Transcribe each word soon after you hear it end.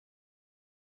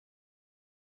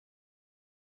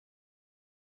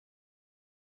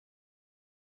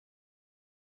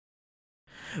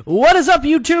What is up,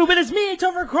 YouTube? It is me,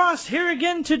 Topher Crost, here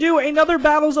again to do another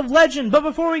Battles of Legend. But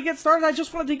before we get started, I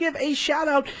just wanted to give a shout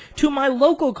out to my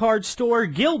local card store,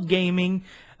 Guild Gaming.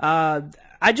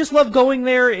 I just love going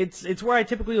there. It's where I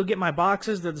typically will get my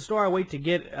boxes. They're the store I wait to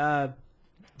get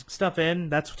stuff in.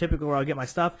 That's typically where I'll get my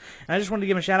stuff. And I just wanted to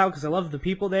give a shout out because I love the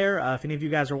people there. If any of you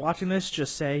guys are watching this,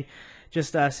 just say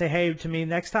hey to me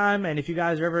next time. And if you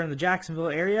guys are ever in the Jacksonville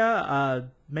area,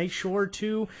 make sure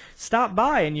to stop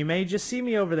by, and you may just see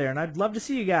me over there, and I'd love to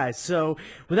see you guys. So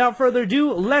without further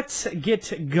ado, let's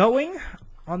get going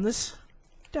on this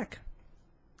deck.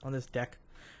 On this deck.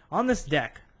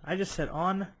 I just said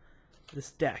on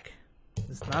this deck.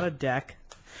 It's not a deck.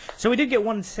 So we did get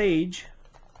one Sage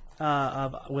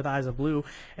with Eyes of Blue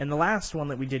and the last one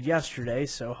that we did yesterday,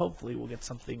 so hopefully we'll get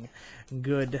something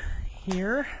good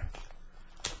here.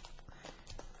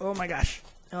 Oh my gosh.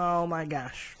 Oh my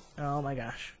gosh. Oh my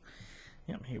gosh.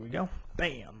 Yep, here we go.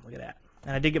 Bam. Look at that.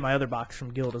 And I did get my other box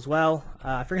from Guild as well.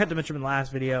 I forgot to mention in the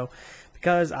last video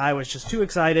because I was just too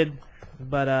excited.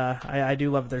 But I do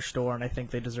love their store, and I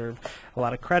think they deserve a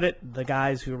lot of credit. The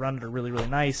guys who run it are really, really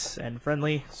nice and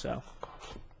friendly. So,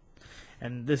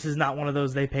 and this is not one of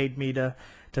those they paid me to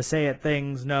say it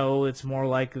things. No, it's more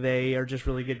like they are just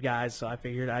really good guys. So I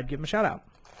figured I'd give them a shout out.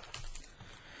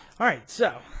 All right,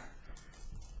 so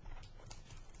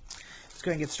let's go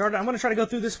ahead and get started. I'm going to try to go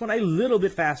through this one a little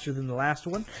bit faster than the last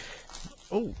one.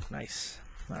 Oh, nice.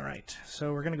 All right,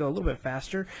 so we're going to go a little bit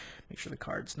faster. Make sure the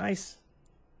card's nice.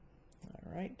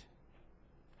 All right.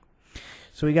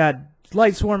 So we got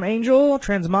Light Swarm Angel,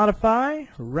 Transmodify,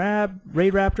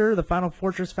 Raid Raptor, the Final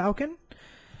Fortress Falcon,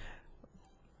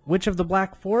 Witch of the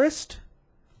Black Forest,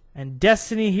 and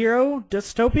Destiny Hero,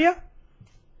 Dystopia.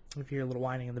 If you hear a little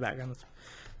whining in the background,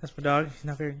 that's my dog. He's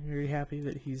not very happy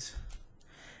that he's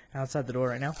outside the door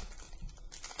right now.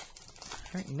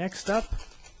 All right, next up,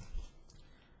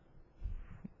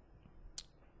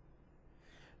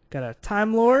 got a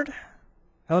Time Lord,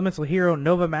 Elemental Hero,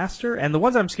 Nova Master, and the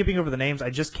ones I'm skipping over the names, I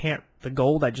just can't. The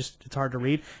gold, it's hard to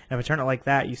read. And if I turn it like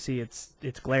that, you see it's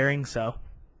glaring. So,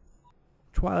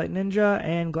 Twilight Ninja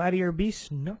and Gladiator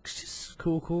Beast Noxus.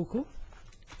 Cool.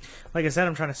 Like I said,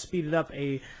 I'm trying to speed it up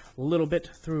a little bit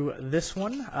through this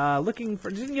one.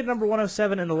 Didn't get number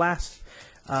 107 in the last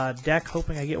deck.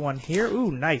 Hoping I get one here. Ooh,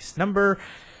 nice. Number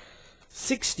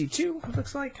 62, it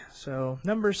looks like. So,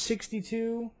 number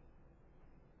 62.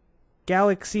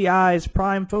 Galaxy Eyes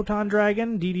Prime Photon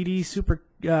Dragon, DDD Super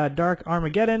Dark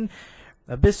Armageddon,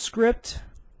 Abyss Script,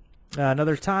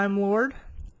 another Time Lord,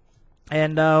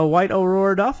 and White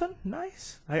Aurora Dolphin.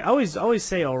 Nice. I always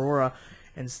say Aurora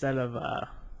instead of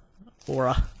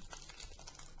Aura.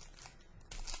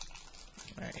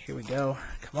 Alright, here we go.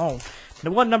 Come on. The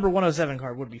number 107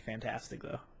 card would be fantastic,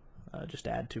 though. Just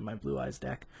add to my Blue Eyes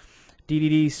deck.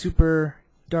 DDD Super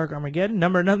Dark Armageddon.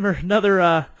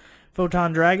 Another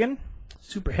Photon Dragon.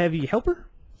 Super Heavy Helper,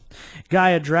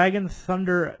 Gaia Dragon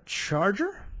Thunder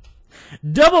Charger,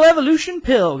 Double Evolution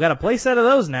Pill. Got a playset of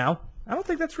those now. I don't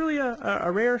think that's really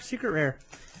a secret rare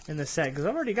in this set because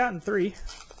I've already gotten 3.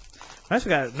 Nice, we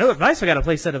got a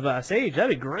playset of Sage.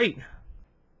 That'd be great.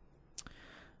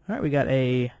 All right, we got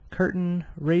a Curtain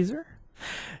Razor,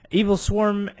 Evil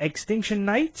Swarm Extinction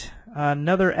Knight,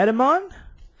 another Edamon,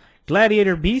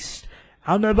 Gladiator Beast,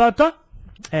 Almerbata.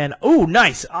 And, oh,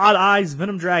 nice! Odd Eyes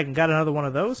Venom Dragon. Got another one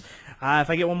of those. If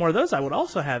I get one more of those, I would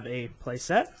also have a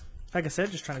playset. Like I said,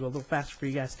 just trying to go a little faster for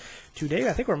you guys today.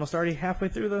 I think we're almost already halfway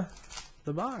through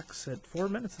the box at 4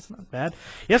 minutes. That's not bad.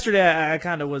 Yesterday, I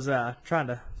kind of was trying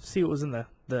to see what was in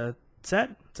the set.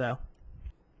 So, all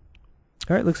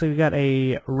right, looks like we got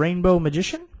a Rainbow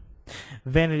Magician,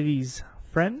 Vanity's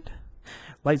Friend,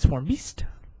 Lightsworn Beast.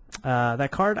 That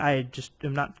card I just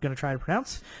am not going to try to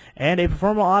pronounce. And a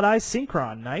Performal Odd Eyes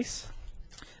Synchron. Nice.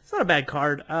 It's not a bad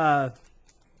card. It's going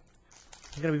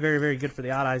to be very, very good for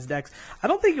the Odd Eyes decks. I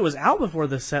don't think it was out before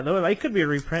this set, though. It could be a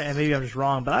reprint, and maybe I'm just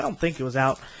wrong, but I don't think it was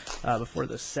out before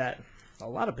this set. A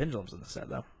lot of pendulums in the set,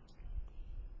 though.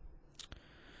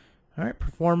 Alright,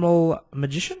 Performal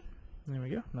Magician. There we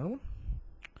go. Another one.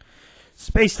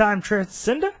 Space-Time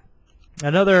Transcender.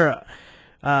 Another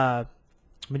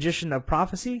Magician of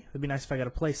Prophecy. It'd be nice if I got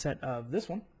a playset of this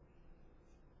one.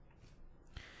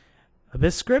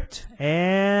 Abyss Script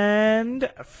and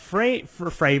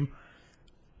Frame.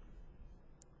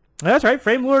 That's right,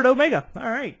 Frame Lord Omega. All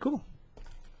right, cool.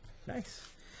 Nice.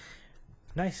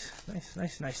 Very,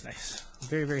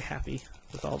 very happy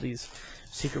with all these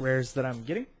secret rares that I'm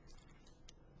getting.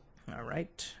 All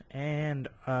right, and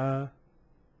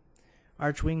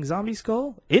Archwing Zombie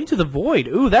Skull. Into the Void.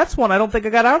 Ooh, that's one I don't think I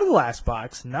got out of the last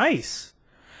box. Nice.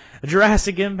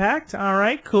 Jurassic Impact. All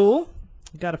right, cool.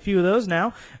 Got a few of those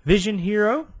now. Vision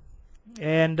Hero.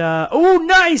 And, oh,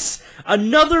 nice!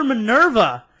 Another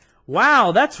Minerva.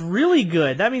 Wow, that's really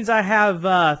good. That means I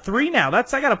have 3 now. I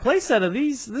got a playset of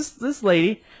these. This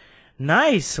lady.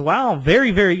 Nice. Wow,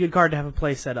 very, very good card to have a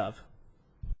playset of.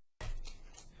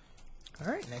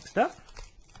 All right, next up.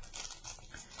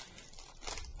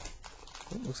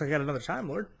 Ooh, looks like I got another Time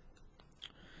Lord.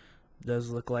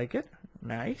 Does look like it.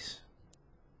 Nice.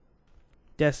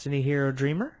 Destiny Hero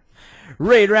Dreamer.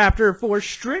 Raid Raptor for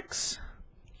Strix.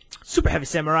 Super Heavy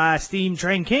Samurai Steam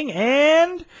Train King.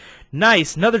 And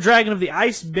nice. Another Dragon of the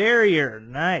Ice Barrier.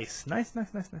 Nice. Nice,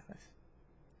 nice, nice, nice, nice.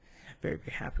 Very,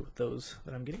 very happy with those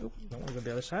that I'm getting. Oh, don't want to go to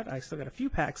the other side. I still got a few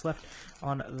packs left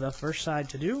on the first side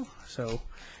to do. So,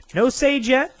 no Sage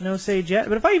yet. No Sage yet.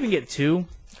 But if I even get 2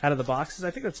 out of the boxes,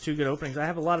 I think that's 2 good openings. I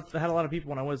had a lot of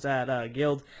people when I was at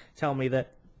Guild tell me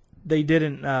that they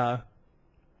didn't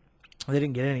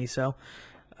get any. So,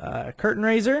 Curtain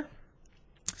Raiser,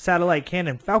 Satellite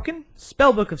Cannon Falcon,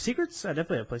 Spellbook of Secrets. I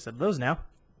definitely have a place of those now.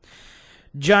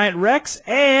 Giant Rex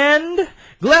and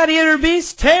Gladiator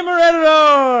Beast Tamer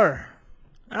Editor.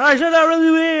 I said that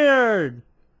really weird,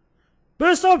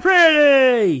 but it's so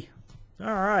pretty.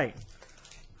 All right,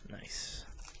 nice.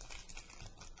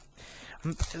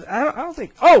 I don't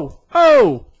think. Oh!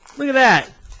 Look at that!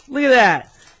 Look at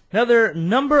that! Another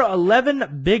number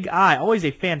 11 Big Eye. Always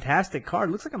a fantastic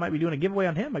card. Looks like I might be doing a giveaway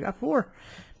on him. I got 4.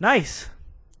 Nice.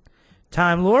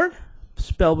 Time Lord,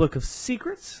 Spellbook of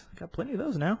Secrets. Got plenty of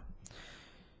those now.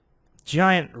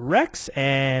 Giant Rex,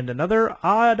 and another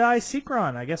Odd Eye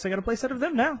Secron. I guess I got a playset of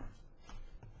them now.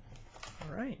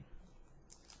 Alright.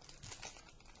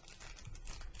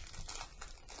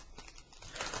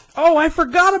 Oh, I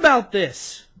forgot about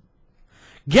this!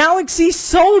 Galaxy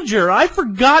Soldier! I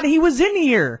forgot he was in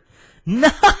here!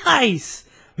 Nice!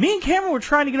 Me and Cameron were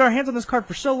trying to get our hands on this card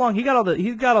for so long. He's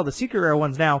got all the secret rare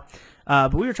ones now.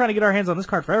 But we were trying to get our hands on this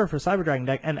card forever for Cyber Dragon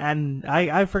deck, and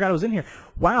I forgot it was in here.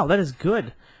 Wow, that is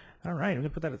good. All right, I'm going to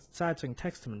put that aside so I can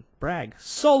text him and brag.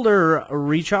 Solar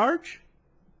Recharge.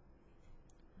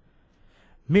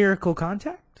 Miracle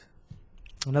Contact.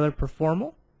 Another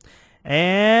Performal.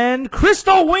 And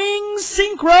Crystal Wings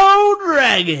Synchro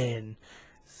Dragon.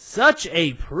 Such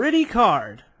a pretty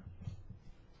card.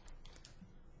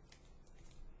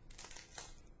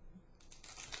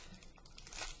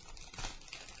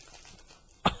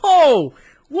 Oh!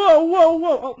 Whoa, whoa,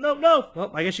 whoa. Oh, no, no.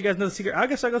 Well, I guess you guys know the secret. I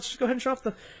guess I'll just go ahead and show off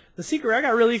the secret. I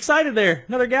got really excited there.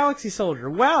 Another Galaxy Soldier.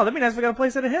 Wow, that'd be nice if I got a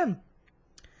playset of him.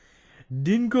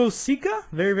 Dingo Sika.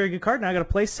 Very, very good card. Now I got a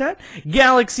playset.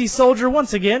 Galaxy Soldier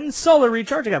once again. Solar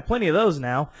Recharge. I got plenty of those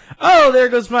now. Oh, there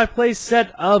goes my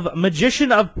playset of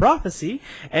Magician of Prophecy.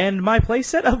 And my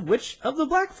playset of Witch of the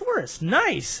Black Forest.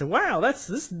 Nice. Wow,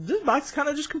 this box kind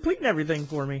of just completing everything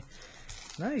for me.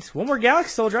 Nice. One more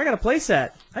Galaxy Soldier. I got a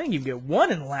playset. I didn't even get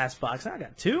 1 in the last box. I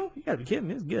got 2. You gotta be kidding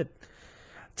me. This is good.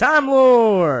 Time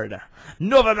Lord.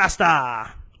 Nova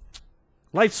Master.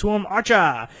 Light Swarm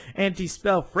Archer.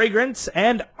 Anti-Spell Fragrance.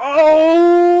 And,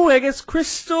 oh, I guess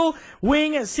Crystal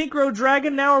Wing Synchro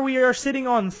Dragon. Now we are sitting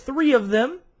on 3 of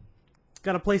them.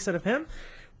 Got a playset of him.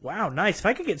 Wow, nice. If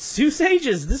I could get 2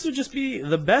 Sages, this would just be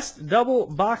the best double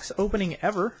box opening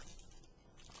ever.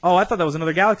 Oh, I thought that was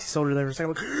another Galaxy Soldier there for a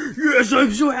second. Like, yes,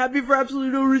 I'm so happy for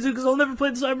absolutely no reason because I'll never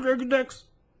play the Cyber Dragon decks.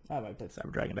 I might play the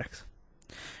Cyber Dragon decks.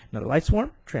 Another Light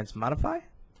Swarm, Transmodify,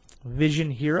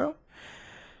 Vision Hero,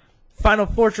 Final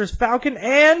Fortress Falcon,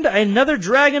 and another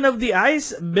Dragon of the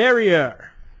Ice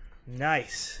Barrier.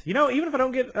 Nice. You know, even if I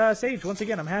don't get saved, once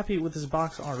again, I'm happy with this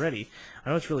box already. I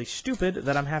know it's really stupid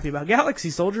that I'm happy about Galaxy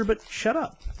Soldier, but shut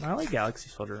up. I like Galaxy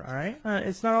Soldier, alright?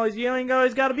 It's not always, you ain't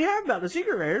always got to be happy about the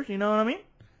secret rares, you know what I mean?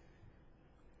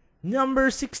 Number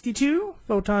 62,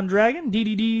 Photon Dragon,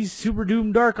 DDD Super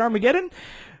Doom Dark Armageddon.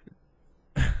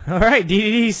 Alright,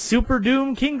 DDD Super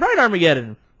Doom King Pride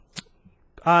Armageddon.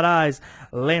 Odd Eyes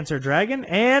Lancer Dragon,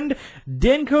 and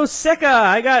Denko Seka.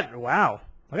 I got 4.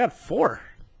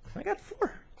 I got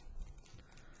 4.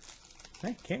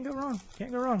 Hey, can't go wrong.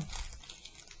 Can't go wrong.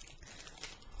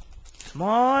 Come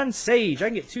on, Sage. I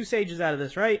can get 2 Sages out of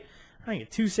this, right? I can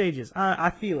get 2 Sages. I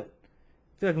feel it.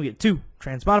 I feel like I can get 2.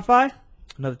 Transmodify.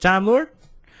 Another Time Lord.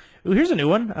 Ooh, here's a new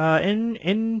one.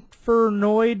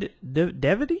 Infernoid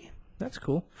Devity. That's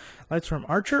cool. Lights from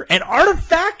Archer. And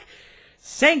Artifact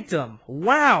Sanctum.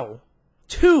 Wow.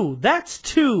 2. That's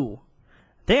 2.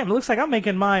 Damn, it looks like I'm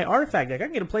making my Artifact deck. I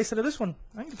can get a playset of this one.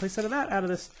 I can get a playset of that out of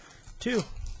this, too.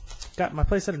 Got my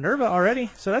playset of Nerva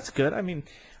already, so that's good. I mean,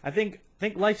 I think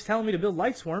life's telling me to build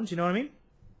Light Swarms, you know what I mean?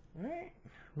 Alright.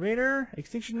 Raider,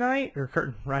 Extinction Knight, or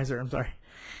Curtain Riser, I'm sorry.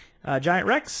 Giant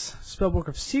Rex, Spellbook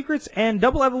of Secrets, and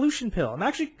Double Evolution Pill. I'm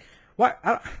actually What?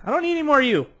 I don't need any more of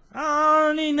you. I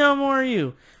don't need no more of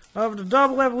you. Of the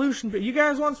double evolution. You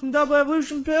guys want some double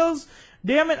evolution pills?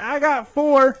 Damn it, I got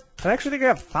 4. I actually think I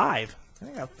got 5. I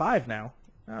think I got 5 now.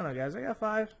 I don't know, guys. I got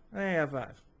 5. I think I got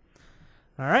 5.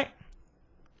 Alright.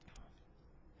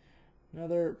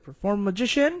 Another Perform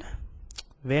Magician.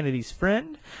 Vanity's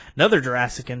Friend. Another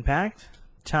Jurassic Impact.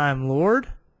 Time Lord.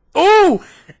 Oh!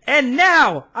 And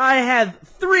now I have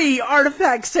 3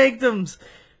 Artifact Sanctums.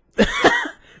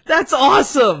 That's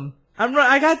awesome.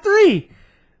 I got 3.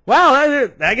 Wow,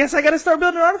 I guess I gotta start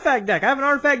building an artifact deck. I have an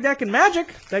artifact deck in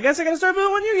Magic. I guess I gotta start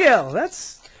building one Yu-Gi-Oh!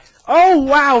 That's... Oh,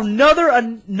 wow,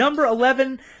 another number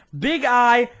 11 Big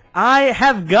Eye. I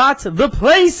have got the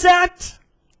playset.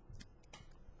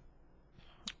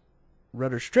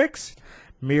 Rudder Strix.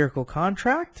 Miracle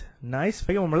Contract. Nice. If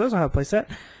I get one more of those, I'll have a playset.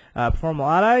 Performal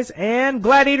Odd Eyes. And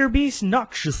Gladiator Beast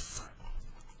Noxious.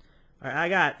 Alright, I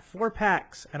got 4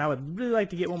 packs, and I would really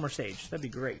like to get one more Sage. That'd be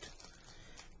great.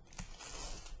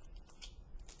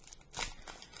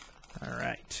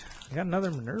 Alright. I got another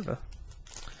Minerva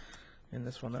in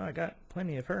this one, though. I got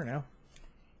plenty of her now.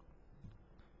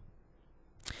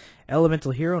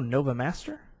 Elemental Hero Nova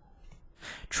Master.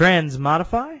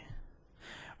 Transmodify.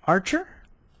 Archer.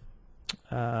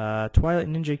 Twilight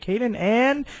Ninja Kaden.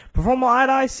 And Performal Odd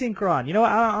Eye Synchron. You know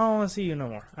what? I don't want to see you no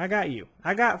more. I got you.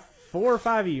 I got 4 or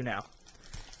 5 of you now.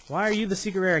 Why are you the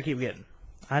secret rare I keep getting?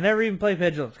 I never even play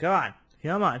Vigilance. Come on.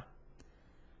 Come on.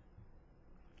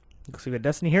 Looks like a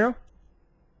Destiny Hero.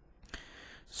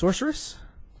 Sorceress.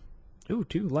 Ooh,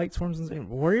 2 Light Swarms and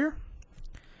Warrior.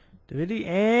 Divinity.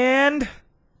 And...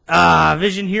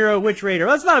 Vision Hero Witch Raider.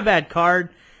 Well, that's not a bad card.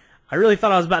 I really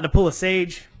thought I was about to pull a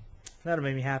Sage. That would have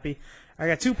made me happy. I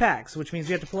got 2 packs, which means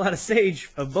you have to pull out a Sage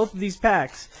of both of these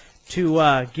packs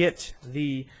to get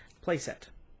the playset.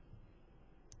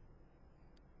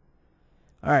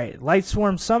 Alright, Light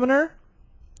Swarm Summoner,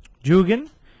 Jugan,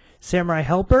 Samurai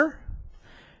Helper,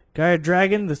 Gaia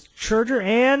Dragon, the Charger,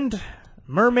 and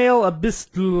Mermail Abyss.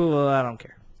 I don't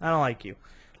care. I don't like you.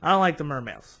 I don't like the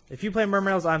Mermails. If you play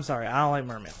Mermails, I'm sorry. I don't like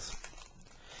Mermails.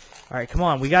 Alright, come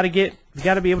on. We gotta be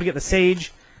able to get the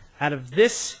Sage out of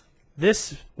this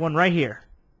one right here.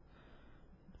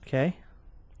 Okay.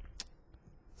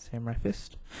 Samurai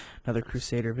Fist. Another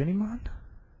Crusader Vinimon.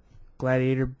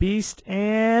 Gladiator Beast,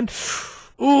 and...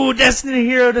 Ooh, Destiny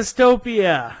Hero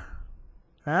Dystopia.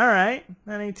 Alright.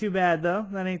 That ain't too bad, though.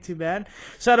 That ain't too bad.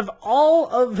 So out of all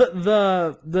of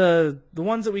the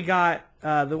ones that we got,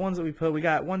 the ones that we put, we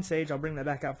got 1 Sage. I'll bring that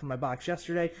back out from my box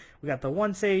yesterday. We got the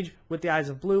 1 Sage with the Eyes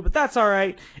of Blue, but that's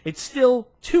alright. It's still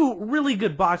 2 really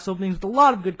good box openings with a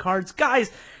lot of good cards.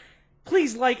 Guys,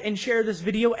 please like and share this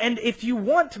video, and if you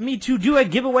want me to do a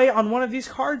giveaway on one of these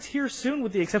cards here soon,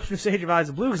 with the exception of Sage of Eyes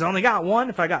of Blue, because I only got 1.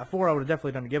 If I got 4, I would have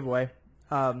definitely done a giveaway.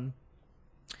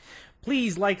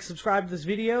 Please like, subscribe to this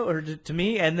video, or to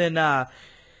me, and then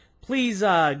please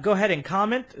go ahead and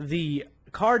comment the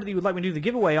card that you would like me to do the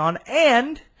giveaway on,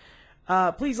 and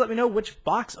please let me know which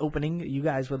box opening you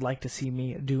guys would like to see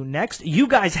me do next. You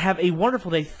guys have a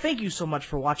wonderful day. Thank you so much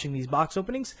for watching these box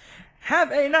openings.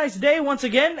 Have a nice day once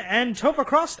again, and Topher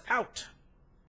Crost out.